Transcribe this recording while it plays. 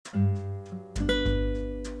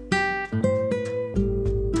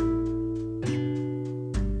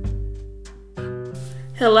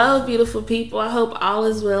Hello, beautiful people. I hope all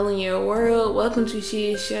is well in your world. Welcome to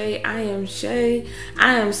She is Shay. I am Shay.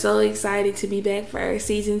 I am so excited to be back for our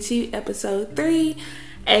season 2, episode 3.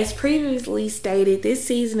 As previously stated, this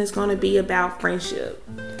season is going to be about friendship.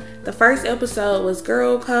 The first episode was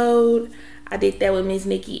Girl Code. I did that with Miss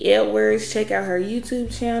Nikki Edwards. Check out her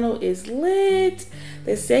YouTube channel. It's lit.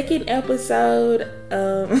 The second episode,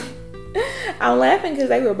 I'm laughing because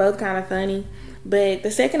they were both kind of funny. But the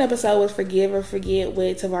second episode was Forgive or Forget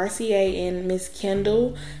with Tavarcia and Miss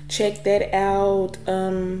Kendall. Check that out.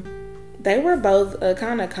 They were both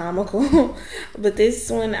kind of comical. But this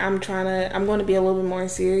one I'm going to be a little bit more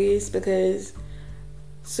serious because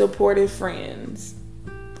supportive friends.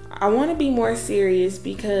 I want to be more serious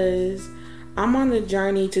because I'm on the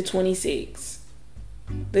journey to 26.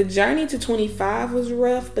 The journey to 25 was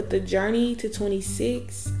rough, but the journey to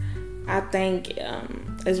 26, I think,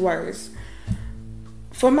 is worse.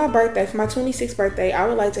 For my birthday, for my 26th birthday, I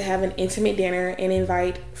would like to have an intimate dinner and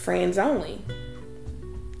invite friends only.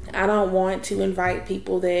 I don't want to invite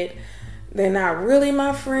people that they're not really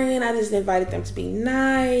my friend. I just invited them to be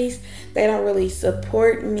nice. They don't really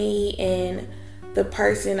support me and the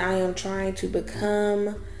person I am trying to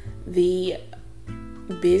become, the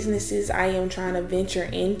businesses I am trying to venture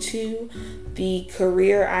into, the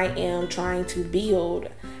career I am trying to build.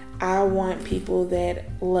 I want people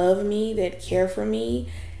that love me, that care for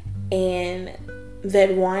me, and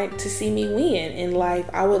that want to see me win in life.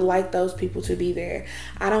 I would like those people to be there.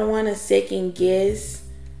 I don't want to second guess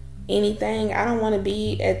anything. I don't want to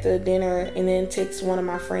be at the dinner and then text one of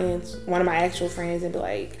my actual friends and be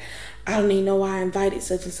like, I don't even know why I invited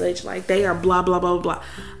such and such. Like, they are blah, blah, blah, blah.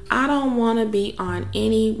 I don't want to be on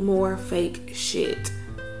any more fake shit.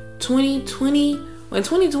 2020, when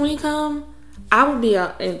 2020 come, I will be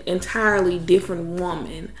an entirely different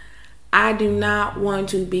woman. I do not want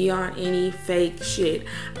to be on any fake shit.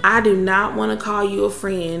 I do not want to call you a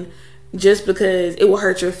friend just because it will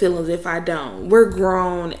hurt your feelings if I don't. We're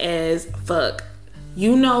grown as fuck.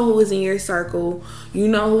 You know who is in your circle. You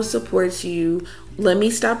know who supports you. Let me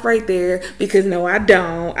stop right there because no, I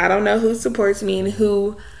don't. I don't know who supports me and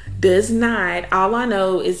who does not. All I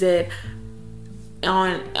know is that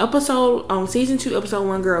on season 2, episode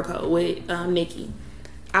 1, Girl Code with Nikki,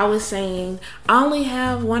 I was saying I only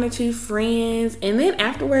have 1 or 2 friends, and then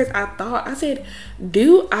afterwards I said,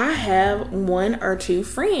 do I have 1 or 2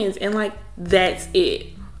 friends? And like, that's it.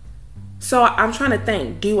 So I'm trying to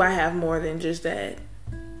think, do I have more than just that?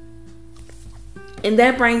 And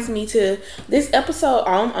that brings me to this episode.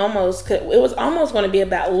 It was almost going to be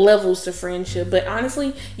about levels to friendship, but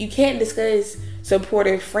honestly, you can't discuss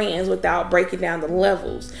supportive friends without breaking down the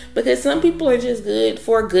levels, because some people are just good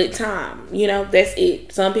for a good time. That's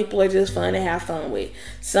it. Some people are just fun to have fun with.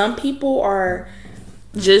 Some people are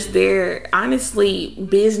just there, honestly,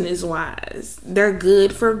 business wise. They're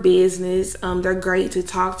good for business. They're great to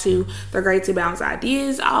talk to. They're great to bounce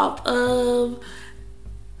ideas off of.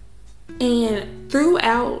 And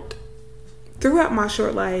throughout my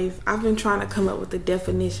short life, I've been trying to come up with the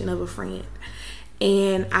definition of a friend,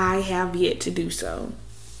 and I have yet to do so.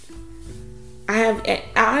 I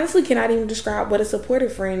honestly cannot even describe what a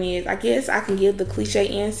supportive friend is. I guess I can give the cliche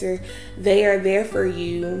answer: they are there for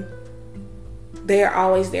you. They are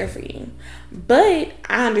always there for you. But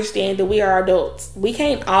I understand that we are adults. We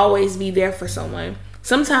can't always be there for someone.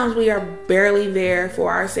 Sometimes we are barely there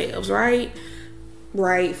for ourselves, right?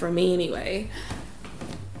 Right, for me anyway.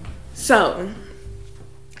 So,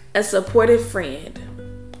 a supportive friend,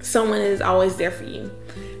 someone that is always there for you.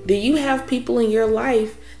 Do you have people in your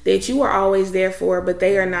life that you are always there for, but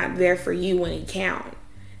they are not there for you when it counts?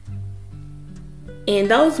 In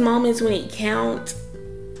those moments when it counts,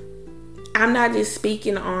 I'm not just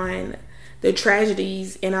speaking on the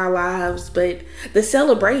tragedies in our lives, but the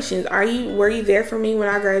celebrations. Were you there for me when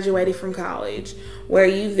I graduated from college? Were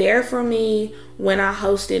you there for me when I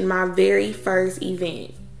hosted my very first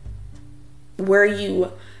event? Were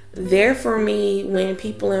you there for me when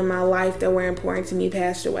people in my life that were important to me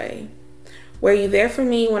passed away? Were you there for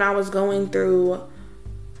me when I was going through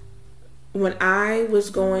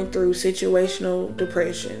situational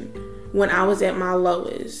depression? When I was at my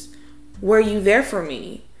lowest? Were you there for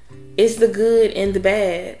me? It's the good and the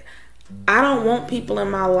bad. I don't want people in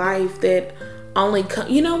my life that only come.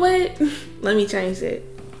 You know what? Let me change it.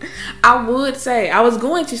 I was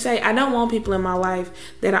going to say, I don't want people in my life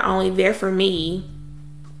that are only there for me.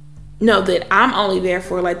 No, that I'm only there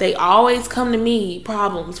for. Like, they always come to me.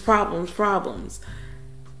 Problems.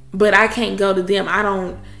 But I can't go to them.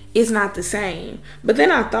 It's not the same. But then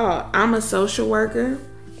I thought, I'm a social worker.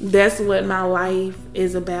 That's what my life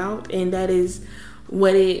is about. And that is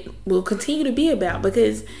what it will continue to be about,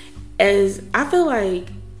 because as I feel like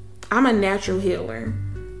I'm a natural healer.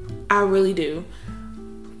 I really do.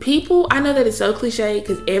 People, I know that it's so cliche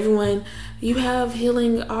because everyone, you have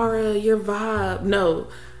healing aura, your vibe. No,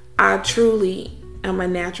 I truly am a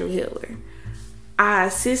natural healer. I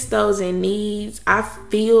assist those in needs. I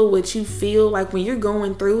feel what you feel. Like when you're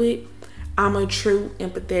going through it, I'm a true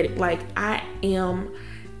empathetic. Like I am.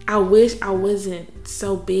 I wish I wasn't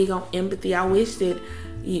so big on empathy. I wish that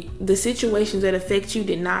the situations that affect you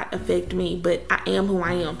did not affect me, but I am who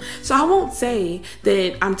I am. So I won't say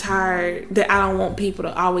that I'm tired, that I don't want people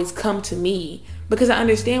to always come to me, because I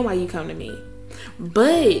understand why you come to me.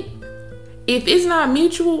 But if it's not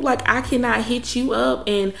mutual, like I cannot hit you up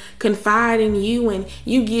and confide in you and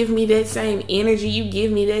you give me that same energy, you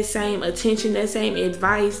give me that same attention, that same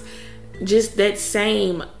advice, just that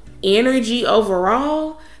same energy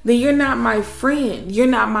overall, then you're not my friend. You're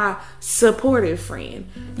not my supportive friend.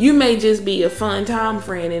 You may just be a fun time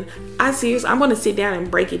friend. And I'm going to sit down and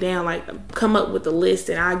break it down, like come up with a list,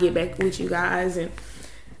 and I'll get back with you guys and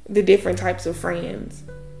the different types of friends.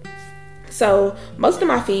 So most of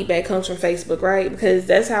my feedback comes from Facebook, right? Because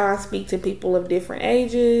that's how I speak to people of different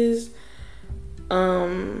ages. That's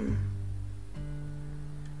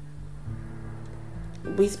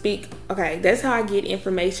how I get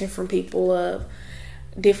information from people of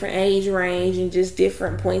different age range and just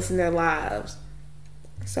different points in their lives.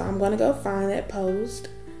 So I'm gonna go find that post.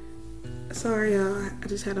 Sorry y'all, I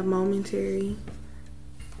just had a momentary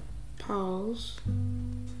pause.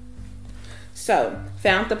 So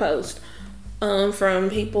found the post from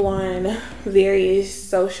people on various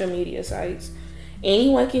social media sites.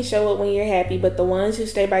 Anyone can show up when you're happy, but the ones who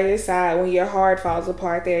stay by your side when your heart falls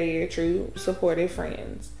apart, they're your true supportive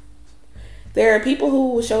friends. There are people who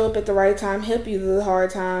will show up at the right time, help you through the hard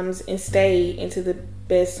times, and stay into the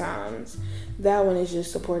best times. That one is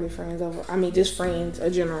just supportive friends just friends,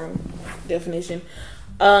 a general definition.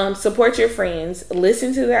 Support your friends.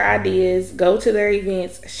 Listen to their ideas. Go to their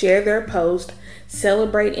events. Share their posts.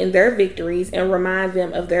 Celebrate in their victories and remind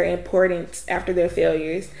them of their importance after their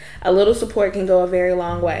failures. A little support can go a very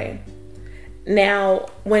long way. Now,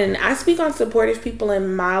 when I speak on supportive people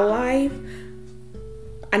in my life,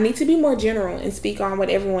 I need to be more general and speak on what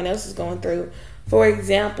everyone else is going through. For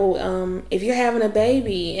example, if you're having a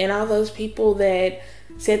baby and all those people that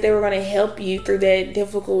said they were going to help you through that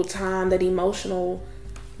difficult time, that emotional,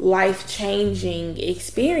 life-changing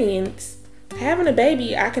experience, having a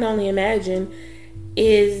baby, I can only imagine,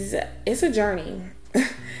 it's a journey.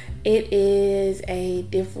 It is a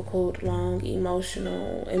difficult, long,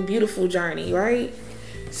 emotional, and beautiful journey, right?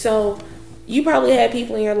 So you probably had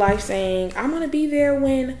people in your life saying, I'm going to be there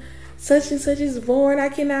when such and such is born. I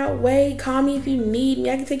cannot wait. Call me if you need me.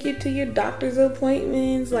 I can take you to your doctor's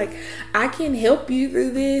appointments. Like, I can help you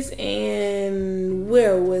through this. And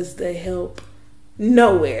where was the help?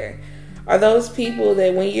 Nowhere. Are those people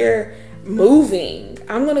that when you're moving,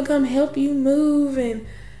 I'm going to come help you move, and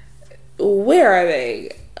where are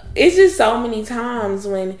they? It's just so many times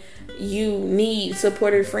when you need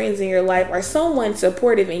supportive friends in your life, or someone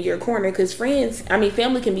supportive in your corner, because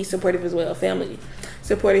family can be supportive as well.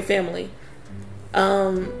 Supportive family.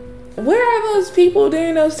 Where are those people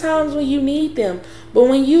during those times when you need them? But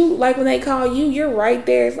when they call you, you're right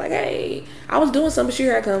there. It's like, hey, I was doing something,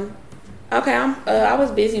 sure, I come. Okay, I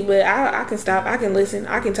was busy, but I can stop. I can listen.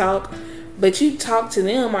 I can talk. But you talk to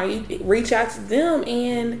them, or you reach out to them,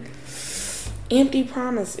 and empty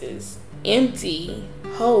promises, empty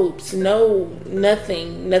hopes,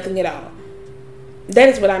 nothing at all. That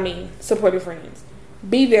is what I mean, supportive friends.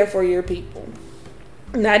 Be there for your people.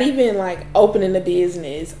 Not even like opening a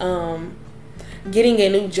business, getting a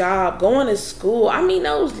new job, going to school. I mean,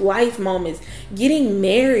 those life moments, getting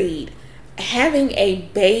married, having a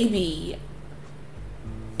baby,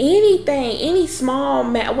 anything, any small,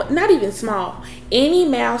 not even small, any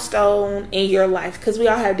milestone in your life, because we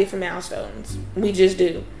all have different milestones. We just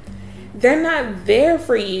do. They're not there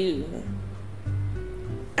for you.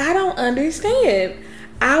 I don't understand.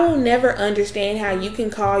 I will never understand how you can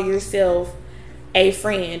call yourself a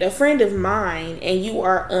friend of mine, and you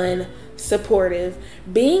are unsupportive.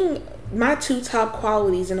 My two top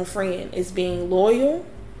qualities in a friend is being loyal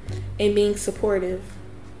and being supportive.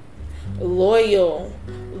 Loyalty,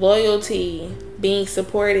 being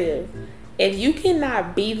supportive. If you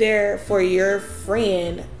cannot be there for your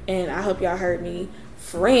friend, and I hope y'all heard me,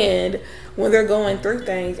 friend, when they're going through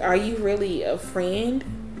things, are you really a friend?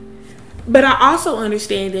 But I also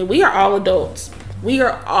understand that we are all adults. We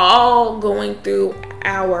are all going through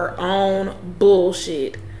our own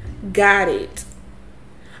bullshit. Got it.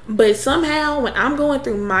 But somehow when I'm going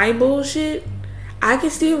through my bullshit, I can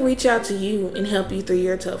still reach out to you and help you through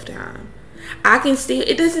your tough time.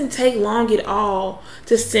 It doesn't take long at all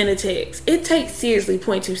to send a text. It takes seriously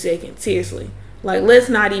 0.2 seconds. Seriously. Like, let's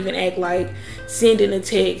not even act like sending a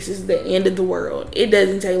text is the end of the world. It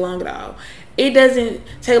doesn't take long at all. It doesn't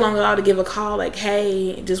take long at all to give a call like,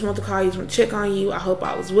 hey, just want to call you, just want to check on you. I hope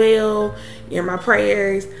all is well. You're my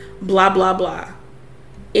prayers. Blah, blah, blah.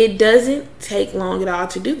 It doesn't take long at all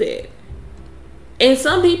to do that. And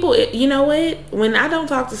some people, you know what? When I don't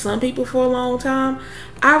talk to some people for a long time,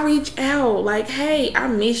 I reach out like, hey, I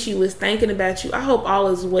miss you, was thinking about you. I hope all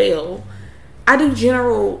is well. I do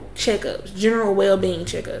general checkups, general well-being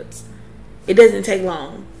checkups. It doesn't take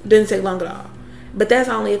long. It doesn't take long at all. But that's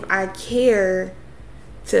only if I care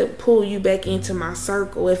to pull you back into my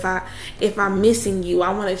circle. If I'm missing you,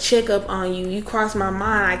 I want to check up on you. You cross my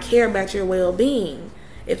mind. I care about your well-being.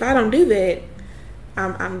 If I don't do that,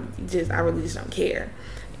 I really just don't care.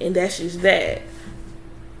 And that's just that.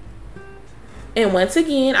 And once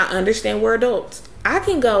again, I understand we're adults. I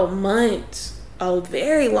can go months, a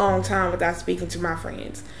very long time, without speaking to my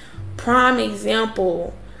friends. Prime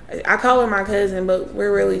example, I call her my cousin, but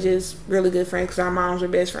we're really just really good friends because our moms are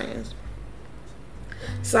best friends.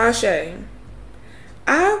 Sasha,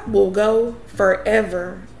 I will go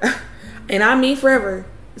forever, and I mean forever,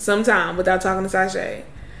 sometime without talking to Sasha.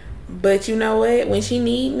 But you know what? When she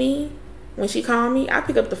need me, when she call me, I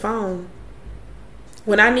pick up the phone.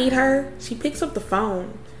 When I need her, she picks up the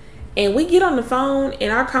phone. And we get on the phone,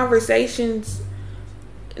 and our conversations,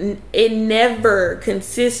 it never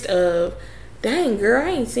consists of, dang, girl,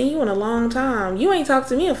 I ain't seen you in a long time. You ain't talked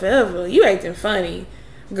to me in forever. You acting funny.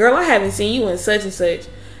 Girl, I haven't seen you in such and such.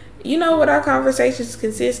 You know what our conversations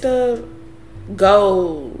consist of?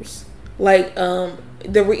 Goals. Like,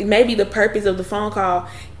 maybe the purpose of the phone call,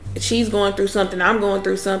 she's going through something, I'm going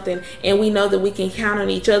through something, and we know that we can count on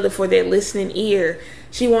each other for that listening ear.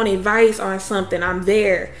 She want advice on something, I'm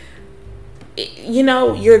there. You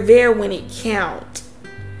know, you're there when it counts.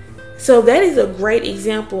 So that is a great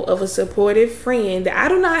example of a supportive friend that I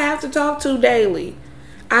do not have to talk to daily.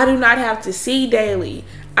 I do not have to see daily.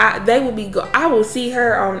 I will see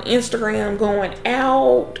her on Instagram going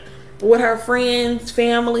out with her friends,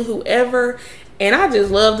 family, whoever, and I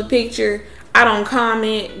just love the picture. I don't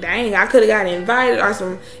comment. Dang, I could have gotten invited or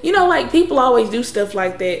some. You know, like, people always do stuff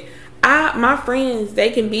like that. My friends, they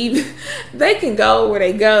can go where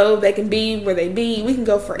they go. They can be where they be. We can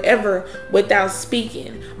go forever without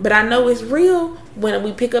speaking. But I know it's real when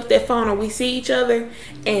we pick up that phone or we see each other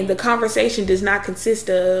and the conversation does not consist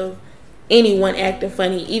of anyone acting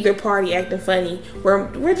funny, either party acting funny.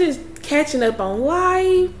 We're just catching up on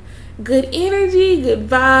life, good energy, good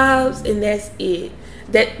vibes, and that's it.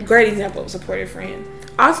 That great example of a supportive friend.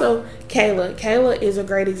 Also, Kayla. Kayla is a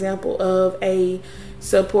great example of a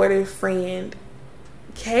supportive friend.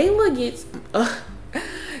 Kayla gets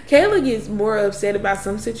more upset about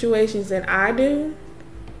some situations than I do.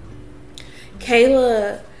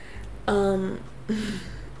 Kayla,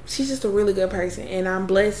 she's just a really good person, and I'm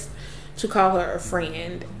blessed to call her a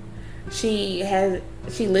friend. She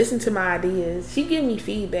listened to my ideas. She give me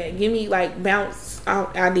feedback, give me like bounce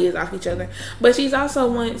ideas off each other. But she's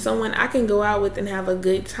also someone I can go out with and have a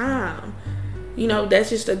good time. You know, that's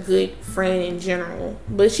just a good friend in general.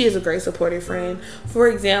 But she is a great supportive friend. For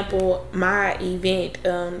example, my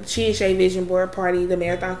event, Shea Vision Board Party, the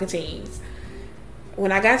marathon continues.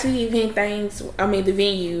 When I got to the event, the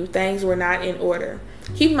venue, things were not in order.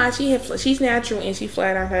 Keep in mind, she's natural and she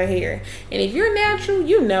flat on her hair. And if you're natural,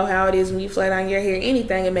 you know how it is when you flat on your hair.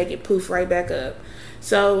 Anything and make it poof right back up.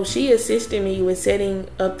 So she assisted me with setting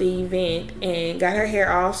up the event and got her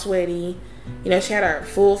hair all sweaty. You know, she had her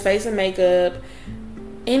full face of makeup.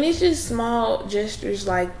 And it's just small gestures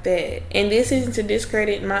like that. And this isn't to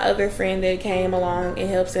discredit my other friend that came along and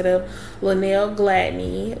helped set up, Linnell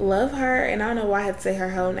Gladney. Love her. And I don't know why I have to say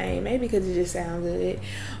her whole name. Maybe because it just sounds good.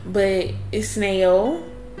 But it's Snail.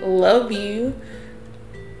 Love you.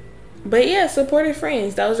 But yeah, supportive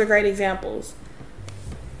friends. Those are great examples.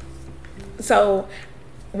 So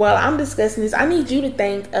while I'm discussing this, I need you to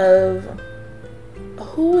think of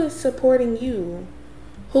who is supporting you.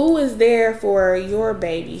 Who was there for your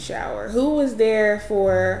baby shower? Who was there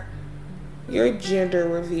for your gender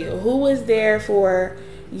reveal? Who was there for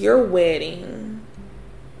your wedding?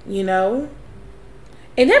 You know?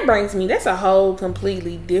 And that brings me, that's a whole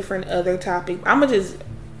completely different other topic. I'm going to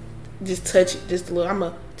just touch it just a little. I'm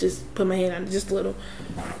going to just put my hand on it just a little.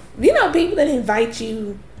 You know, people that invite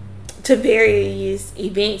you to various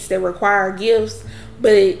events that require gifts,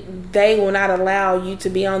 but they will not allow you to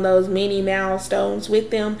be on those mini milestones with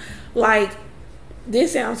them. Like,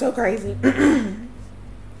 this sounds so crazy.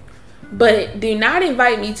 But do not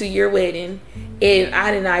invite me to your wedding if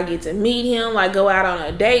I did not get to meet him, like go out on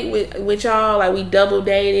a date with y'all, like we double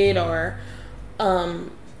dated or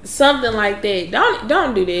something like that.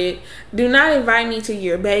 Don't do that. Do not invite me to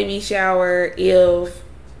your baby shower if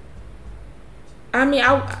I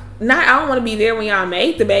don't want to be there when y'all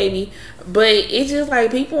make the baby, but it's just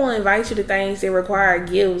like people invite you to things that require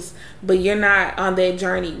gifts, but you're not on that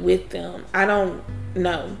journey with them. I don't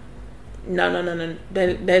know. No.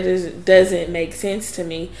 That just doesn't make sense to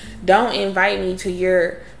me. Don't invite me to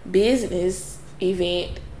your business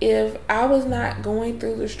event if I was not going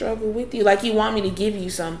through the struggle with you. Like you want me to give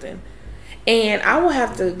you something. And I will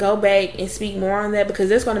have to go back and speak more on that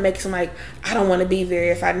because it's going to make it seem like I don't want to be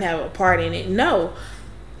there if I didn't have a part in it. No.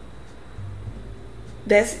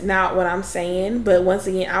 That's not what I'm saying. But once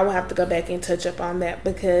again, I will have to go back and touch up on that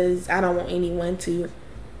because I don't want anyone to.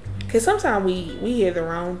 Because sometimes we hear the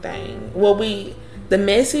wrong thing. Well, the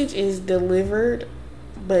message is delivered,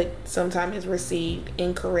 but sometimes it's received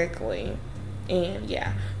incorrectly. And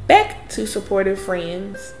yeah, back to supportive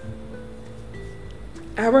friends.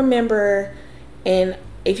 I remember, and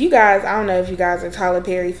if you guys, I don't know if you guys are Tyler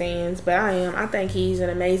Perry fans, but I am. I think he's an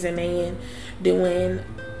amazing man doing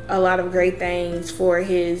a lot of great things for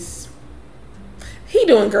he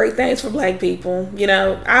doing great things for black people. You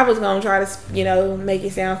know, I was going to try to, make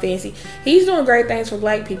it sound fancy. He's doing great things for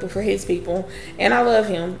black people, for his people. And I love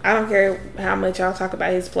him. I don't care how much y'all talk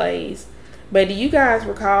about his plays. But do you guys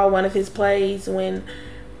recall one of his plays when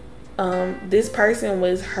this person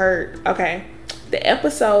was hurt? Okay. The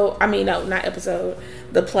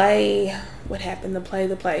play. What happened?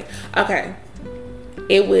 The play. Okay.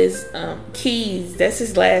 It was Keys. That's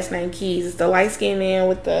his last name, Keys. It's the light-skinned man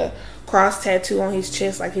with the cross tattoo on his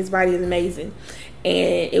chest, like his body is amazing.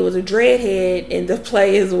 And it was a dreadhead in the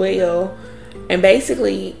play as well. And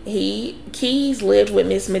basically, Keys lived with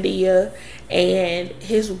Miss Medea, and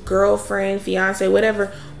his girlfriend, fiance,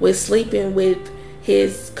 whatever, was sleeping with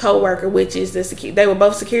his co-worker, which is they were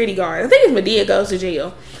both security guards. I think it's Medea Goes to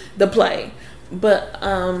Jail, the play. But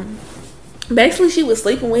basically, she was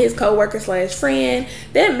sleeping with his co-worker / friend.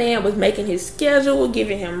 That man was making his schedule,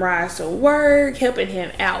 giving him rides to work, helping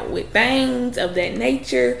him out with things of that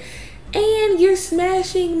nature. And you're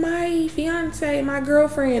smashing my fiance, my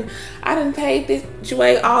girlfriend. I done paid this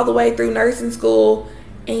way all the way through nursing school,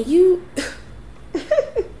 and you.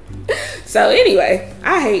 So anyway,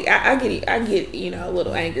 I get a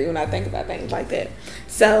little angry when I think about things like that.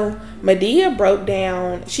 So Medea broke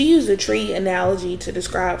down, she used a tree analogy to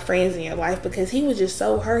describe friends in your life because he was just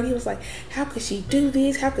so hurt. He was like, how could she do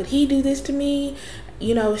this? How could he do this to me?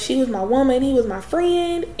 She was my woman, he was my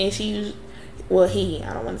friend. And she used,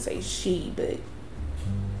 I don't want to say she, but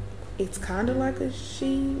it's kind of like a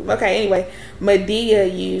she. Okay, anyway, Medea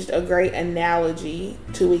used a great analogy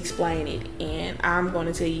to explain it. And I'm going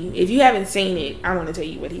to tell you, if you haven't seen it, I'm going to tell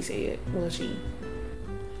you what he said. She.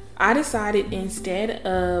 I decided instead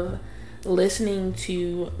of listening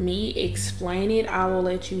to me explain it, I will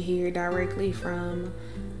let you hear directly from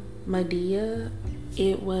Medea.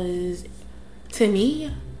 It was, to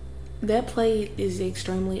me, that play is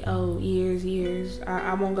extremely old, years.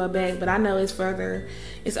 I won't go back, but I know it's older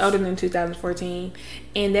than 2014.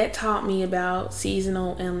 And that taught me about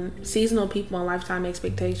seasonal people and lifetime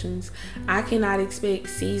expectations. I cannot expect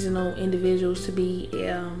seasonal individuals to be,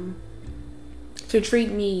 to treat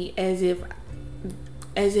me as if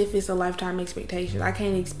it's a lifetime expectation. I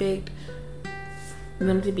can't expect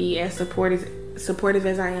them to be as supportive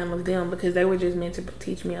as I am of them because they were just meant to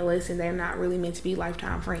teach me a lesson. They're not really meant to be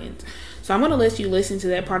lifetime friends. So I'm going to let you listen to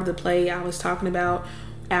that part of the play I was talking about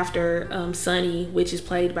after Sunny, which is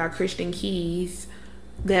played by Christian Keys.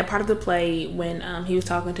 That part of the play when he was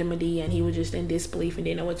talking to Medea and he was just in disbelief and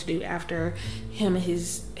didn't know what to do after him and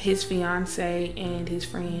his fiance and his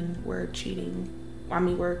friend were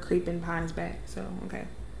were creeping behind his back. So, okay.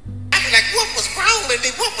 I be like, what was wrong with me?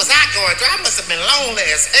 What was I going through? I must have been lonely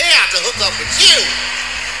as hell to hook up with you.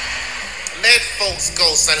 Let folks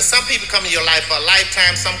go, son. Some people come in your life for a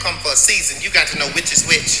lifetime. Some come for a season. You got to know which is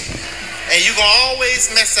which. And you're going to always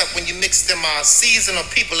mess up when you mix them seasonal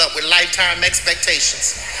people up with lifetime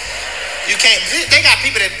expectations. You can't. They got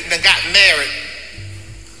people that got married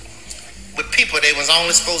with people they was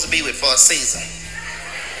only supposed to be with for a season.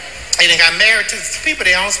 They done got married to people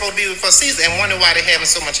they only supposed to be with for a season and wonder why they having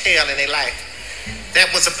so much hell in their life. That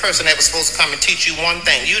was a person that was supposed to come and teach you one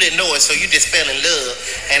thing. You didn't know it, so you just fell in love.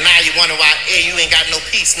 And now you wonder why you ain't got no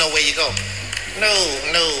peace, nowhere you go. No.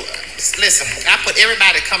 Listen, I put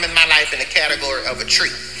everybody that come in my life in the category of a tree.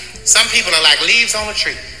 Some people are like leaves on a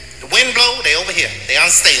tree. The wind blow, they over here. They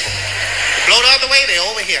unstable. The blow the other way, they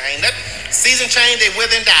over here. Ain't nothing. Season change, they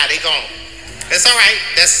wither and die, they gone. That's all right.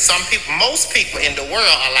 That's some people, most people in the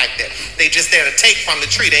world are like that. They just there to take from the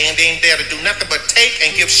tree. They ain't there to do nothing but take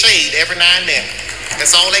and give shade every now and then.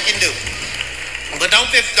 That's all they can do. But don't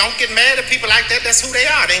get mad at people like that. That's who they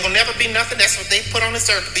are. They ain't gonna never be nothing. That's what they put on this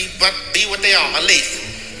earth to be, but be what they are, a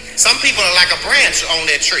leaf. Some people are like a branch on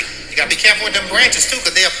that tree. You gotta be careful with them branches too,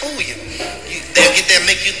 because they'll fool you. They'll get there and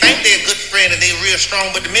make you think they're a good friend and they're real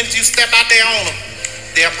strong, but the minute you step out there on them,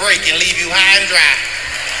 they'll break and leave you high and dry.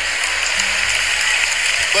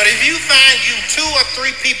 But if you find you 2 or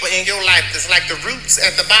 3 people in your life that's like the roots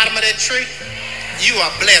at the bottom of that tree, you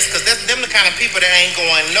are blessed, because them the kind of people that ain't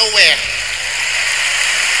going nowhere.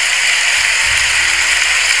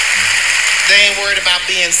 They ain't worried about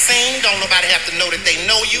being seen. Don't nobody have to know that they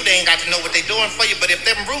know you. They ain't got to know what they doing for you. But if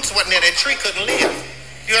them roots wasn't there, that tree couldn't live.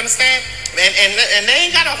 You understand? And they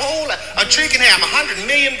ain't got a tree can have 100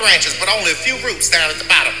 million branches, but only a few roots down at the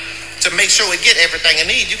bottom to make sure it get everything it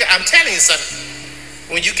needs. I'm telling you something.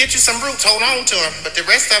 When you get you some roots, hold on to them. But the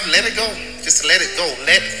rest of them, let it go. Just let it go.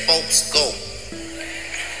 Let folks go.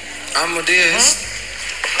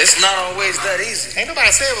 It's not always that easy. Ain't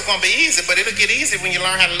nobody said it was going to be easy, but it'll get easy when you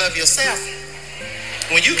learn how to love yourself.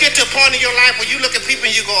 When you get to a point in your life where you look at people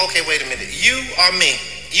and you go, okay, wait a minute, you or me,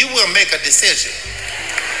 you will make a decision.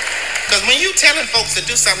 Because when you telling folks to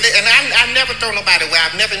do something, and I never throw nobody away.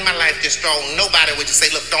 I've never in my life just thrown nobody away. Just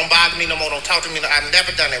say, look, don't bother me no more, don't talk to me. I've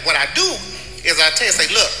never done that. What I do is I tell you,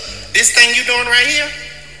 say, look, this thing you doing right here,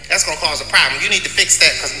 that's going to cause a problem. You need to fix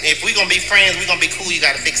that, because if we're going to be friends, we're going to be cool, you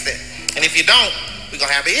got to fix that. And if you don't, we're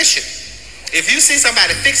going to have an issue. If you see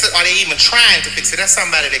somebody fix it, or they even trying to fix it, that's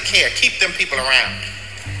somebody that care. Keep them people around.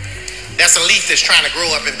 That's a leaf that's trying to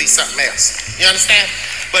grow up and be something else. You understand?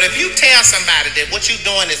 But if you tell somebody that what you're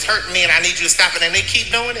doing is hurting me and I need you to stop it, and they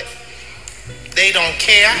keep doing it, they don't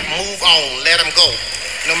care. Move on. Let them go.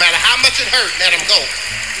 No matter how much it hurt, let them go.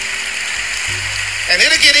 And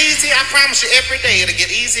it'll get easy. I promise you, every day it'll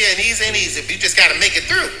get easier and easier and easier. You just got to make it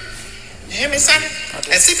through. You hear me, son?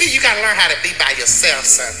 And see, you got to learn how to be by yourself,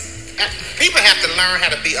 son. People have to learn how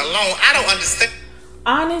to be alone. I don't understand.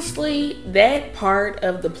 Honestly, that part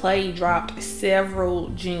of the play dropped several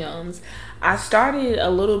gems. I started a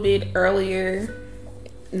little bit earlier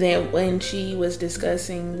than when she was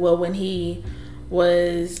discussing, when he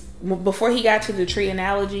was, before he got to the tree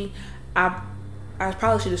analogy. I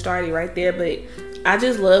probably should have started right there, but I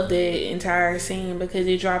just love the entire scene because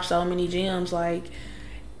it dropped so many gems. Like,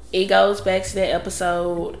 it goes back to that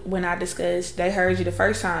episode when I discussed They Heard You the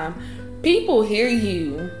First Time. People hear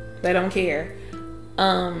you, they don't care.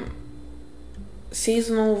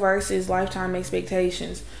 Seasonal versus lifetime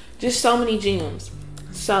expectations. Just so many gems.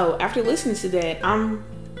 So after listening to that,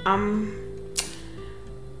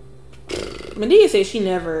 Medea said she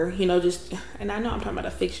never, and I know I'm talking about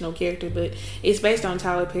a fictional character, but it's based on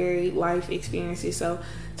Tyler Perry life experiences. So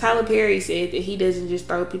Tyler Perry said that he doesn't just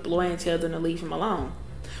throw people away and tell them to leave him alone.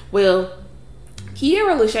 Well,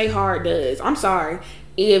 Kiera Lachey Hart does. I'm sorry.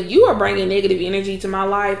 If you are bringing negative energy to my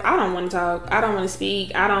life, I don't want to talk. I don't want to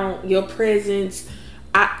speak. Your presence,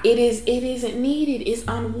 it isn't needed. It's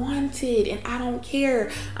unwanted, and I don't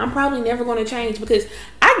care. I'm probably never going to change because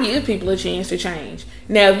I give people a chance to change.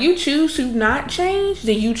 Now, if you choose to not change,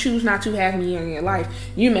 then you choose not to have me in your life.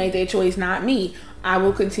 You made that choice, not me. I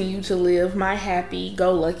will continue to live my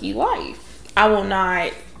happy-go-lucky life. I will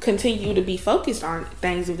not continue to be focused on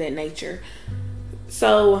things of that nature.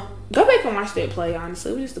 So go back and watch that play.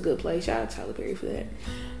 Honestly, it was just a good play. Shout out to Tyler Perry for that.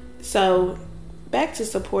 So back to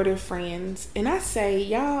supportive friends, and I say,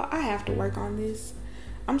 y'all, I have to work on this.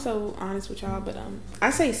 I'm so honest with y'all, but I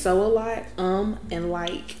say so a lot, and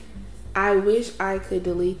like. I wish I could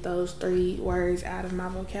delete those 3 words out of my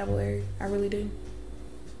vocabulary. I really do.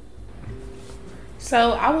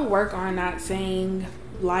 So I will work on not saying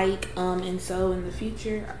like, and so in the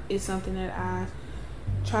future. It's something that I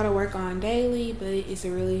try to work on daily, but it's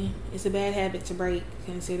a bad habit to break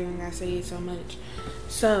considering I say it so much.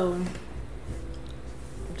 So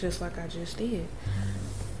just like I just did,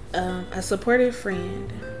 a supportive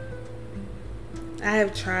friend. I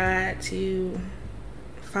have tried to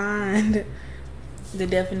find the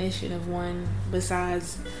definition of one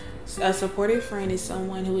besides a supportive friend is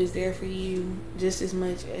someone who is there for you just as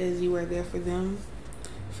much as you are there for them.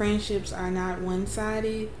 Friendships are not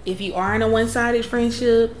one-sided. If you are in a one-sided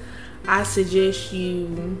friendship, I suggest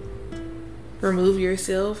you remove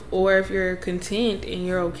yourself, or if you're content and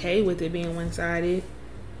you're okay with it being one-sided,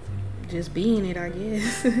 just be in it, I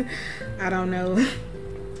guess. I don't know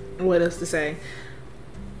what else to say.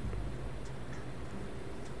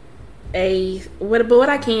 What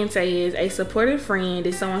I can say is a supportive friend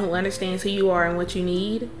is someone who understands who you are and what you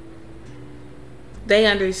need. they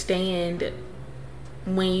understand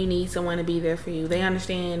when you need someone to be there for you. They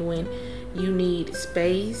understand when you need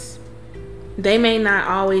space. They may not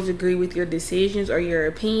always agree with your decisions or your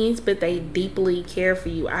opinions, but they deeply care for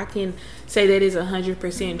you. I can say that is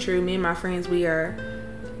 100% true. Me and my friends, we are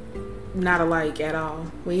not alike at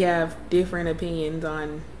all. We have different opinions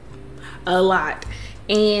on a lot.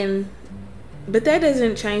 But that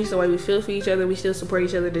doesn't change the way we feel for each other. We still support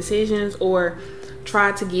each other's decisions or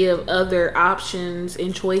try to give other options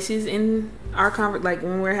and choices in our like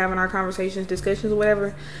when we're having our conversations, discussions, or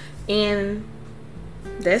whatever. And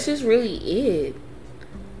that's just really it.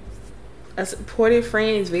 A supportive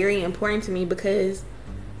friend is very important to me because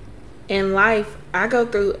in life I go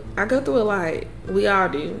through a lot. We all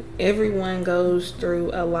do. Everyone goes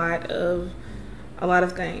through a lot of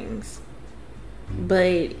things.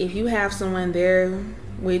 But if you have someone there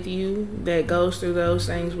with you that goes through those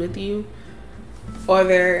things with you, or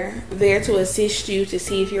they're there to assist you to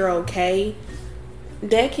see if you're okay,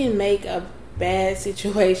 that can make a bad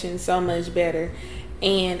situation so much better.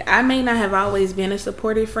 And I may not have always been a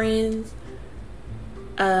supportive friend.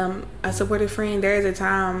 There is a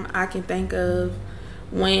time I can think of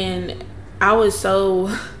when I was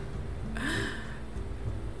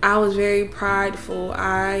very prideful.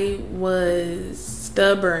 I was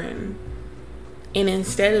stubborn. And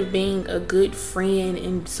instead of being a good friend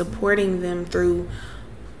and supporting them through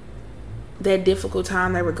that difficult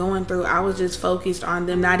time they were going through, I was just focused on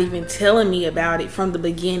them not even telling me about it from the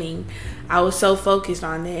beginning. I was so focused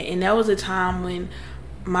on that. And that was a time when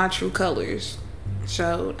my true colors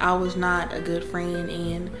showed. I was not a good friend,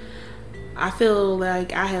 and I feel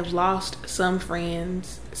like I have lost some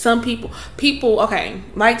friends. Some people, okay,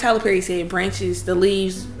 like Tyler Perry said, the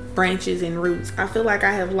leaves, branches, and roots. I feel like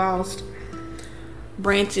I have lost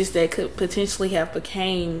branches that could potentially have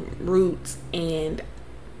became roots.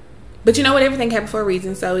 But you know what, everything happened for a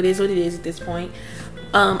reason, so it is what it is at this point.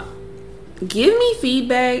 Give me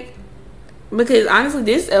feedback, because honestly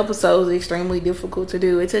this episode is extremely difficult to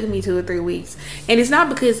do. It took me 2 or 3 weeks, and it's not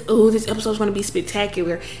because this episode is going to be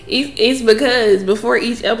spectacular. It's because before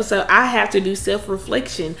each episode I have to do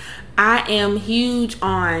self-reflection. I am huge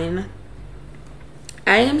on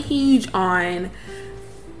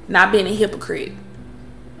not being a hypocrite.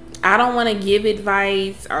 I don't want to give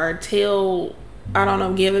advice or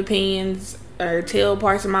give opinions or tell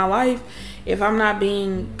parts of my life if I'm not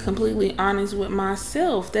being completely honest with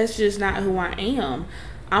myself. That's just not who I am.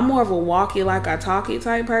 I'm more of a walk it like I talk it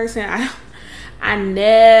type person. I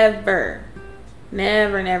never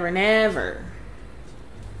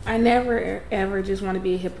ever just want to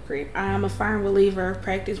be a hypocrite. I am a firm believer of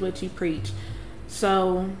practice what you preach.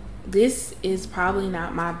 So this is probably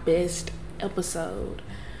not my best episode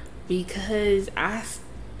because I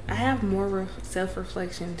have more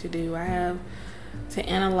self-reflection to do. I have to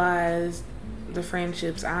analyze the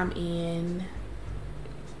friendships I'm in,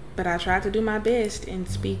 but I try to do my best and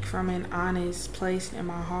speak from an honest place in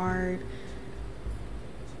my heart.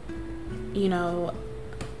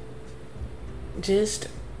 Just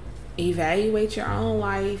evaluate your own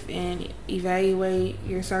life and evaluate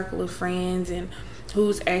your circle of friends and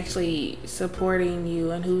who's actually supporting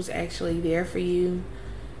you and who's actually there for you.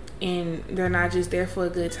 And they're not just there for a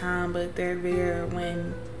good time, but they're there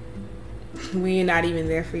when you're not even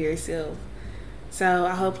there for yourself. So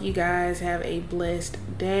I hope you guys have a blessed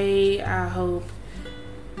day. I hope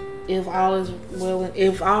if all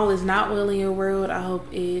is not well in your world, I hope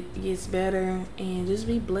it gets better. And just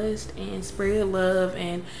be blessed and spread love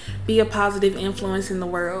and be a positive influence in the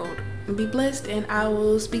world. Be blessed, and I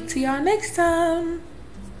will speak to y'all next time.